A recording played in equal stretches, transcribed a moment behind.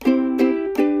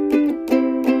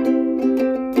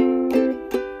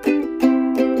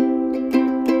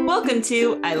Welcome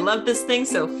to I Love This Thing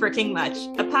So Fricking Much,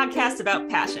 a podcast about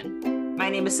passion. My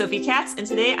name is Sophie Katz, and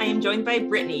today I am joined by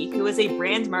Brittany, who is a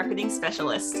brand marketing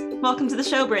specialist. Welcome to the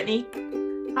show, Brittany.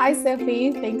 Hi,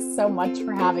 Sophie. Thanks so much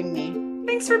for having me.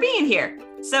 Thanks for being here.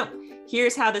 So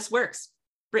here's how this works.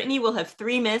 Brittany will have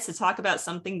 3 minutes to talk about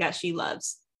something that she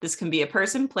loves. This can be a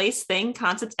person, place, thing,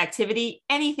 concept, activity,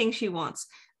 anything she wants.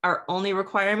 Our only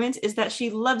requirement is that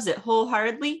she loves it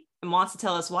wholeheartedly and wants to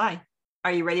tell us why.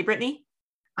 Are you ready, Brittany?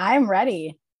 I'm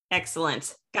ready.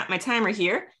 Excellent. Got my timer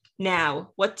here.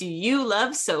 Now, what do you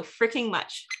love so freaking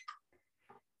much?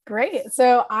 Great.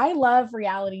 So I love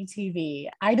reality TV.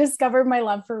 I discovered my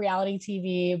love for reality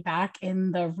TV back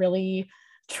in the really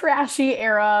trashy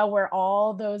era where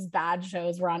all those bad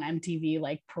shows were on MTV,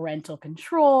 like Parental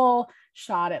Control,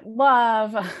 Shot at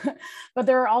Love. But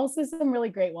there are also some really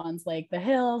great ones like The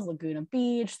Hills, Laguna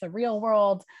Beach, The Real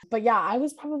World. But yeah, I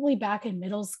was probably back in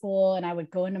middle school and I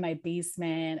would go into my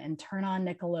basement and turn on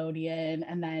Nickelodeon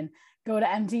and then go to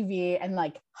MTV and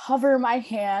like hover my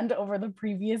hand over the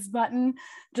previous button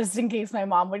just in case my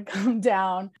mom would come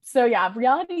down. So yeah,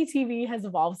 reality TV has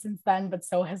evolved since then, but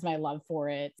so has my love for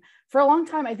it. For a long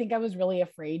time, I think I was really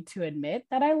afraid to admit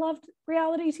that I loved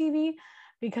reality TV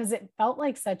because it felt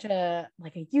like such a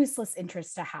useless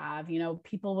interest to have. You know,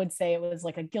 people would say it was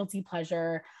like a guilty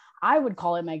pleasure. I would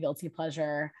call it my guilty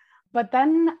pleasure. But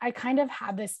then I kind of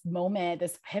had this moment,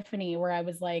 this epiphany where I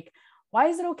was like, why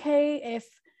is it okay if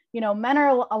men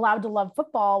are allowed to love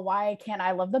football? Why can't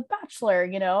I love The Bachelor?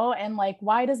 And like,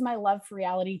 why does my love for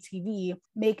reality TV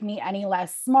make me any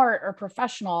less smart or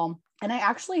professional? And I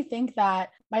actually think that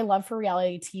my love for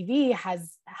reality TV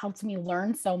has helped me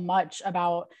learn so much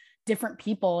about different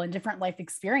people and different life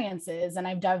experiences. And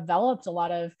I've developed a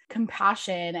lot of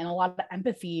compassion and a lot of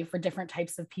empathy for different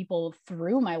types of people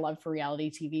through my love for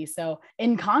reality TV. So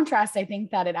in contrast, I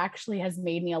think that it actually has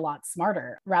made me a lot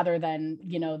smarter rather than,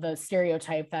 the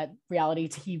stereotype that reality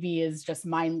TV is just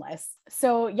mindless.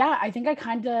 So yeah, I think I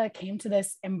kind of came to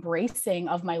this embracing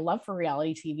of my love for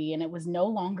reality TV, and it was no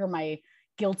longer my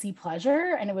guilty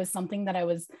pleasure. And it was something that I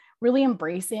was really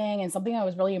embracing and something I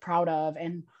was really proud of.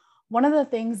 And one of the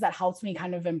things that helped me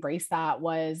kind of embrace that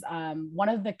was one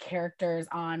of the characters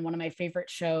on one of my favorite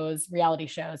shows, reality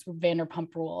shows,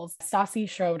 Vanderpump Rules, Stassi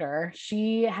Schroeder.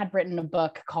 She had written a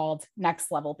book called Next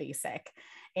Level Basic.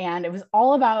 And it was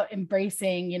all about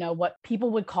embracing, what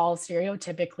people would call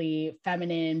stereotypically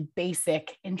feminine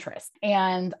basic interests.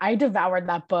 And I devoured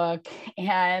that book,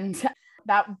 and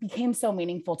that became so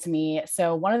meaningful to me.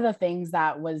 So one of the things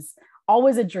that was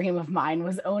always a dream of mine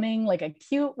was owning like a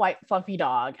cute white fluffy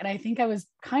dog. And I think I was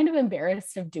kind of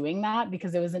embarrassed of doing that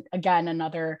because it was, again,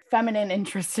 another feminine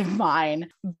interest of mine.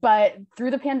 But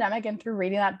through the pandemic and through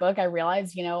reading that book, I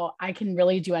realized, I can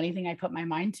really do anything I put my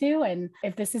mind to. And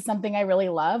if this is something I really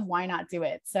love, why not do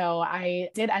it? So I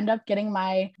did end up getting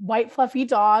my white fluffy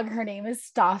dog. Her name is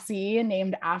Stassi,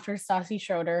 named after Stassi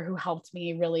Schroeder, who helped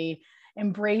me really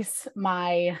embrace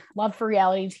my love for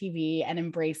reality TV and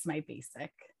embrace my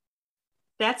basic.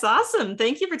 That's awesome.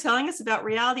 Thank you for telling us about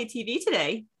reality TV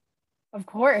today. Of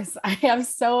course. I have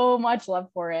so much love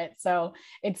for it. So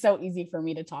it's so easy for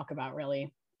me to talk about,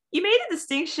 really. You made a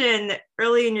distinction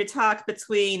early in your talk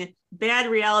between bad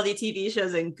reality TV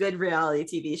shows and good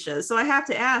reality TV shows. So I have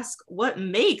to ask, what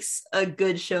makes a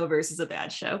good show versus a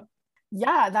bad show?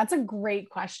 Yeah, that's a great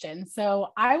question. So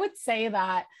I would say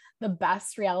that the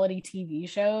best reality TV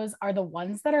shows are the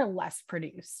ones that are less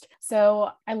produced. So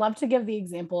I love to give the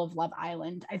example of Love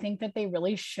Island. I think that they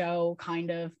really show kind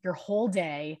of your whole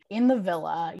day in the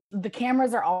villa. The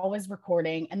cameras are always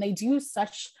recording and they do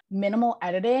such minimal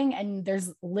editing and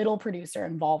there's little producer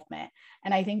involvement.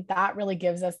 And I think that really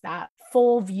gives us that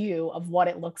full view of what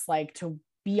it looks like to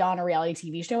be on a reality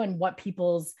TV show and what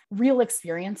people's real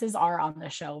experiences are on the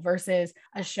show versus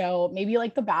a show maybe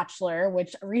like The Bachelor,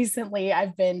 which recently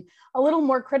I've been a little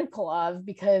more critical of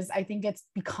because I think it's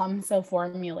become so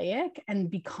formulaic and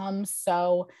become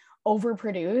so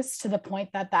overproduced to the point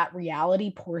that that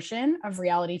reality portion of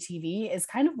reality TV is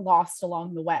kind of lost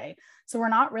along the way. So we're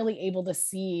not really able to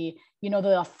see,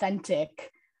 the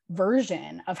authentic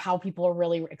version of how people are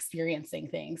really experiencing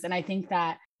things. And I think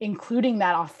that including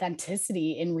that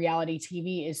authenticity in reality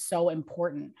TV is so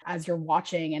important as you're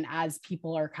watching and as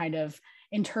people are kind of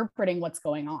interpreting what's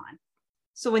going on.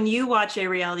 So when you watch a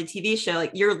reality TV show,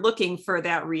 like you're looking for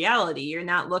that reality, you're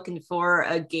not looking for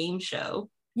a game show.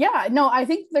 Yeah, no, I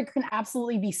think there can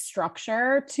absolutely be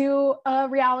structure to a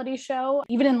reality show.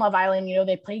 Even in Love Island,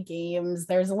 they play games,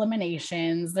 there's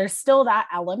eliminations, there's still that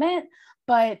element,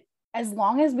 but as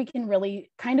long as we can really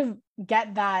kind of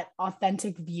get that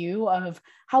authentic view of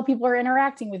how people are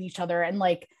interacting with each other and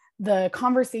like the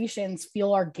conversations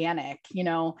feel organic.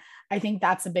 I think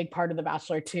that's a big part of The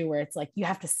Bachelor too, where it's like you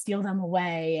have to steal them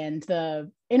away and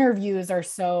the interviews are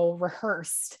so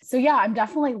rehearsed. So yeah, I'm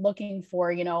definitely looking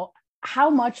for,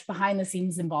 how much behind the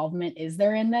scenes involvement is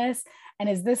there in this? And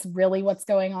is this really what's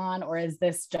going on? Or is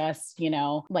this just,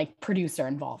 like producer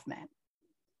involvement?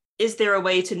 Is there a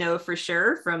way to know for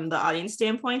sure from the audience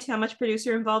standpoint how much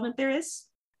producer involvement there is?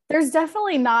 There's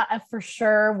definitely not a for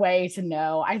sure way to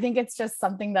know. I think it's just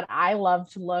something that I love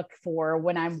to look for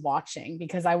when I'm watching,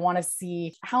 because I want to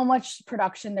see how much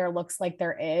production there looks like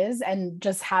there is. And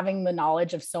just having the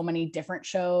knowledge of so many different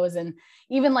shows, and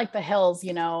even like The Hills,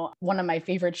 one of my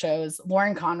favorite shows,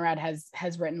 Lauren Conrad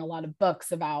has written a lot of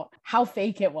books about how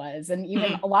fake it was. And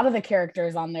even a lot of the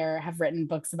characters on there have written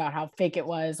books about how fake it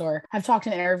was, or have talked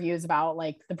in interviews about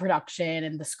like the production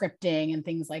and the scripting and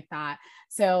things like that.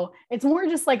 So it's more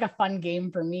just like a fun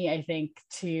game for me, I think,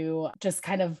 to just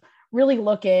kind of really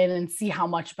look in and see how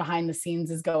much behind the scenes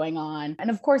is going on. And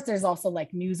of course, there's also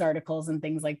like news articles and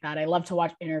things like that. I love to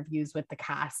watch interviews with the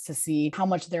cast to see how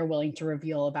much they're willing to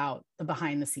reveal about the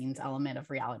behind the scenes element of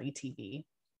reality TV.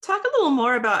 Talk a little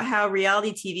more about how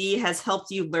reality TV has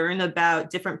helped you learn about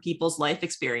different people's life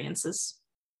experiences.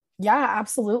 Yeah,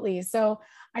 absolutely. So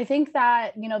I think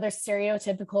that, there's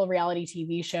stereotypical reality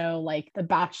TV show like The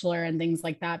Bachelor and things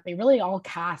like that. They really all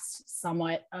cast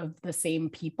somewhat of the same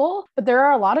people, but there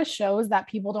are a lot of shows that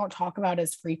people don't talk about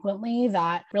as frequently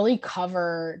that really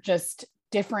cover just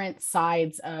different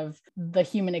sides of the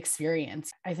human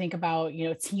experience. I think about,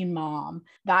 Teen Mom.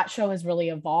 That show has really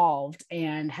evolved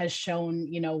and has shown,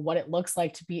 what it looks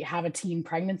like to have a teen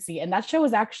pregnancy. And that show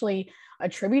is actually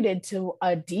attributed to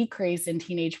a decrease in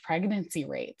teenage pregnancy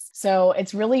rates. So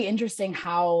it's really interesting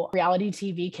how reality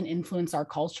TV can influence our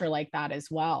culture like that as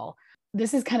well.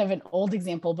 This is kind of an old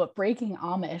example, but Breaking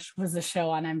Amish was a show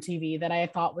on MTV that I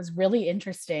thought was really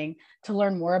interesting to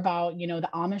learn more about, the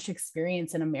Amish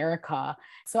experience in America.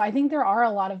 So I think there are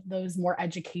a lot of those more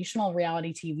educational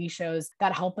reality TV shows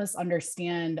that help us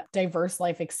understand diverse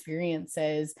life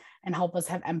experiences and help us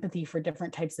have empathy for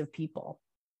different types of people.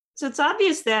 So it's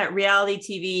obvious that reality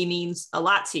TV means a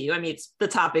lot to you. I mean, it's the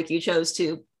topic you chose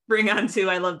to bring on to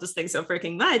I love this thing so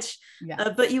freaking much.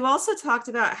 Yeah. But you also talked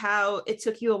about how it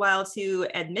took you a while to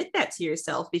admit that to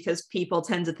yourself, because people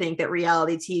tend to think that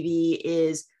reality TV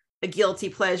is a guilty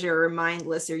pleasure or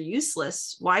mindless or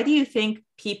useless. Why do you think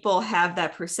people have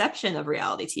that perception of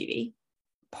reality TV?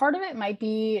 Part of it might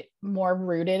be more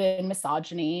rooted in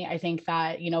misogyny. I think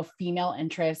that, female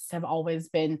interests have always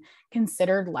been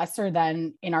considered lesser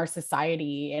than in our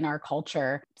society, in our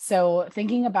culture. So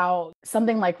thinking about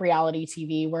something like reality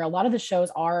TV, where a lot of the shows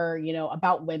are,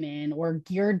 about women or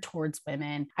geared towards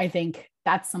women, I think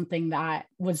that's something that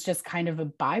was just kind of a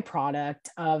byproduct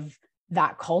of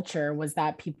that culture, was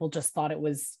that people just thought it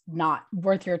was not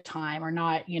worth your time, or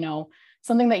not,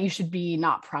 something that you should be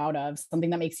not proud of, something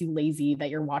that makes you lazy,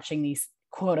 that you're watching these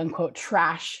quote unquote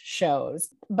trash shows.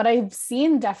 But I've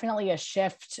seen definitely a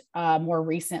shift more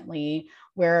recently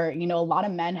where, a lot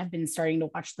of men have been starting to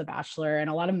watch The Bachelor,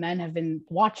 and a lot of men have been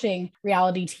watching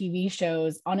reality TV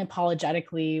shows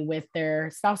unapologetically with their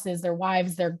spouses, their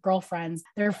wives, their girlfriends,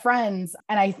 their friends.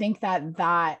 And I think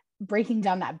that breaking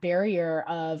down that barrier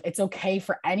of it's okay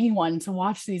for anyone to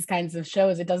watch these kinds of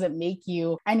shows, it doesn't make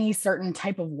you any certain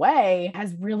type of way,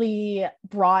 has really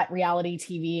brought reality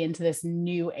TV into this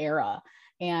new era.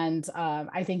 And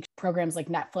I think programs like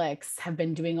Netflix have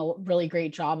been doing a really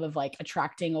great job of like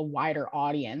attracting a wider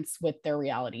audience with their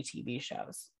reality TV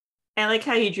shows. I like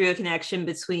how you drew a connection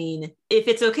between, if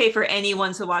it's okay for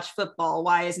anyone to watch football,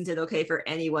 why isn't it okay for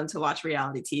anyone to watch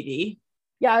reality TV?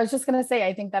 Yeah, I was just going to say,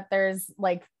 I think that there's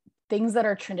like things that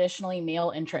are traditionally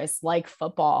male interests, like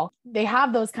football, they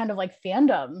have those kind of like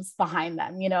fandoms behind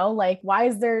them, like why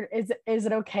is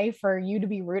it okay for you to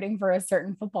be rooting for a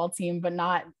certain football team, but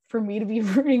not for me to be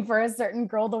rooting for a certain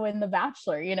girl to win The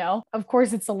Bachelor? Of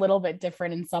course, it's a little bit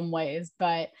different in some ways,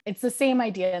 but it's the same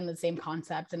idea and the same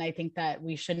concept. And I think that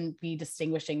we shouldn't be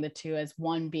distinguishing the two as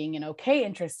one being an okay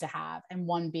interest to have and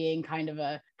one being kind of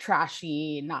a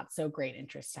trashy, not so great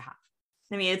interest to have.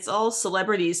 I mean, it's all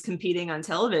celebrities competing on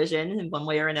television in one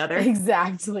way or another.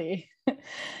 Exactly.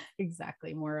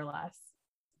 Exactly, more or less.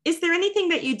 Is there anything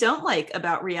that you don't like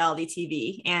about reality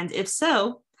TV? And if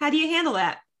so, how do you handle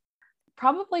that?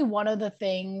 Probably one of the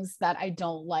things that I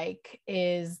don't like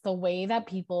is the way that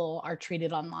people are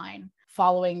treated online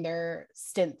following their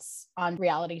stints on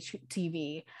reality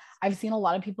TV. I've seen a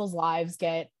lot of people's lives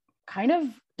get kind of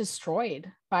destroyed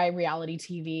by reality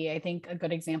TV. I think a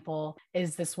good example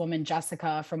is this woman,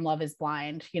 Jessica from Love is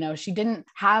Blind. She didn't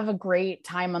have a great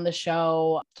time on the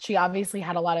show. She obviously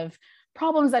had a lot of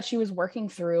problems that she was working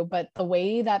through, but the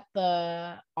way that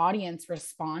the audience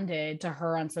responded to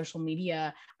her on social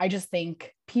media, I just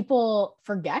think people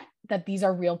forget that these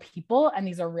are real people and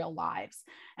these are real lives.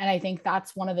 And I think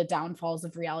that's one of the downfalls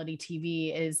of reality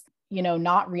TV is,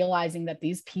 not realizing that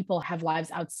these people have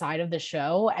lives outside of the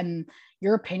show, and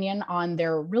your opinion on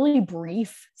their really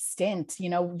brief stint,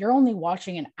 you're only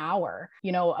watching an hour,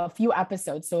 a few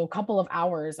episodes, so a couple of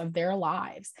hours of their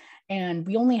lives. And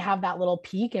we only have that little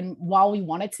peek. And while we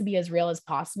want it to be as real as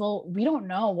possible, we don't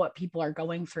know what people are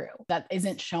going through that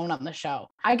isn't shown on the show.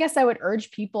 I guess I would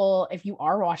urge people, if you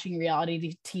are watching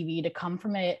reality TV, to come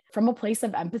from it from a place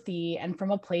of empathy and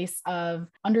from a place of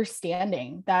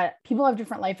understanding that people have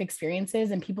different life experiences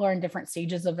and people are in different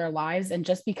stages of their lives. And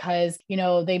just because,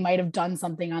 they might have done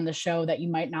something on the show that you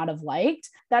might not have liked,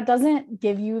 that doesn't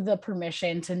give you the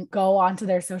permission to go onto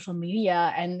their social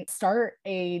media and start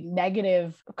a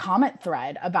negative comment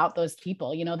thread about those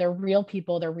people. They're real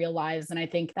people, they're real lives. And I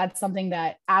think that's something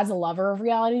that, as a lover of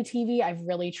reality TV, I've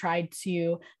really tried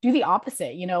to do the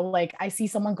opposite. Like I see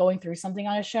someone going through something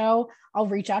on a show, I'll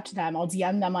reach out to them, I'll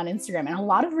DM them on Instagram. And a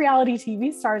lot of reality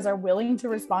TV stars are willing to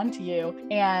respond to you.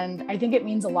 And I think it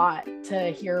means a lot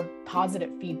to hear positive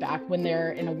feedback when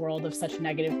they're in a world of such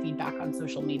negative feedback on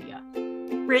social media.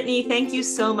 Brittany, thank you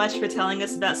so much for telling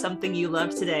us about something you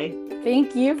love today.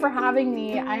 Thank you for having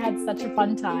me. I had such a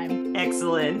fun time.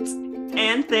 Excellent.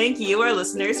 And thank you, our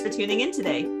listeners, for tuning in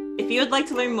today. If you would like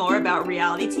to learn more about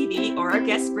reality TV or our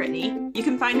guest, Brittany, you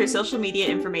can find her social media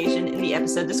information in the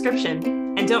episode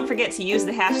description. And don't forget to use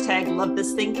the hashtag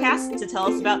 #LoveThisThingCast to tell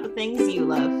us about the things you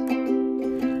love.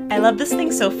 I Love This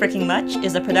Thing So Fricking Much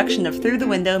is a production of Through the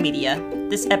Window Media.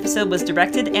 This episode was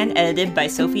directed and edited by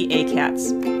Sophie A.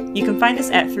 Katz. You can find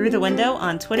us at Through the Window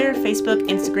on Twitter, Facebook,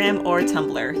 Instagram, or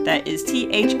Tumblr. That is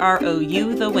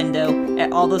THROU the Window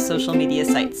at all those social media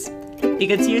sites. Be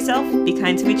good to yourself, be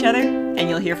kind to each other, and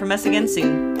you'll hear from us again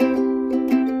soon.